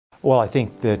Well, I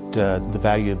think that the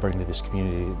value you bring to this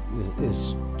community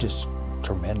is just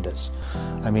tremendous.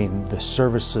 I mean, the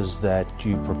services that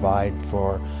you provide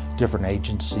for different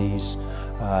agencies,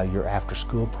 your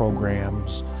after-school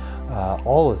programs,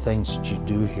 all the things that you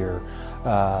do here.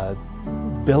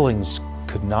 Billings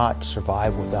could not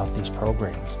survive without these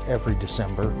programs. Every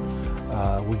December,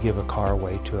 we give a car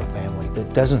away to a family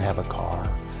that doesn't have a car,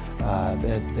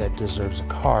 that deserves a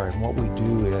car. And what we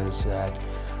do is that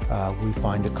we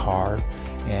find a car,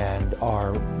 and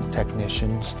our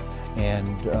technicians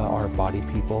and our body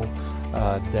people,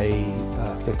 they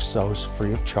fix those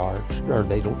free of charge, or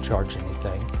they don't charge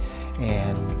anything.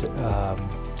 And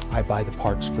I buy the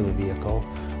parts for the vehicle.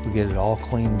 We get it all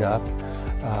cleaned up.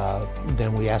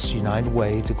 Then we ask United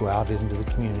Way to go out into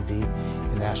the community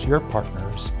and ask your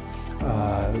partners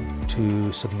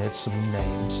to submit some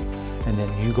names, and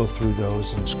then you go through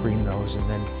those and screen those, and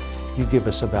then you give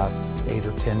us about 8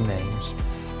 or 10 names,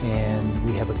 and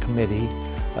we have a committee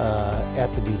at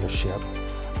the dealership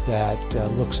that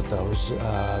looks at those.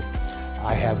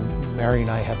 Mary and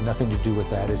I have nothing to do with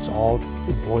that. It's all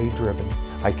employee driven.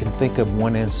 I can think of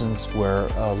one instance where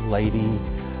a lady,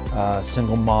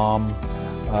 single mom,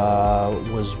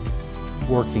 was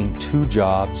working 2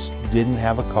 jobs, didn't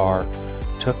have a car,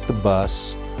 took the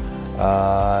bus.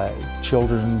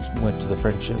 Children went to the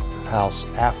Friendship House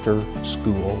after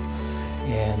school,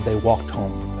 and they walked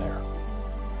home from there.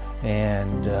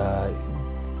 And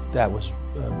that was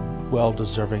a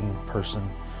well-deserving person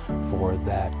for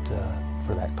that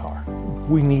car.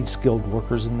 We need skilled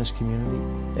workers in this community,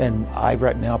 and I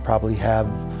right now probably have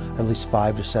at least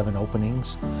 5 to 7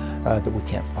 openings that we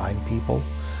can't find people.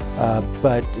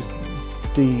 But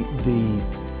the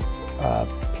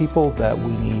people that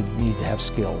we need to have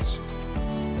skills,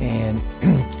 and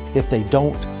if they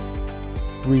don't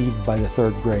read by the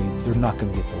 3rd grade, they're not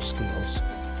going to get those skills,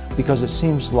 because it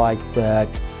seems like that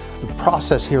the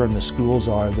process here in the schools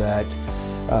are that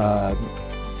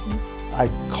I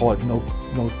call it no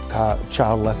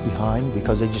child left behind,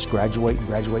 because they just graduate and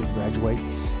graduate and graduate,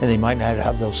 and they might not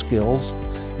have those skills,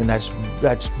 and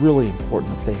that's really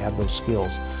important that they have those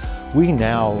skills. We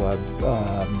now,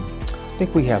 I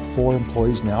think we have 4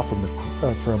 employees now from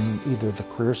either the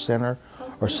Career Center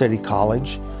or City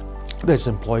College that's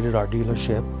employed at our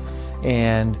dealership,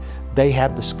 and they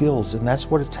have the skills, and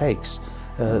that's what it takes,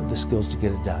 the skills to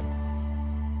get it done.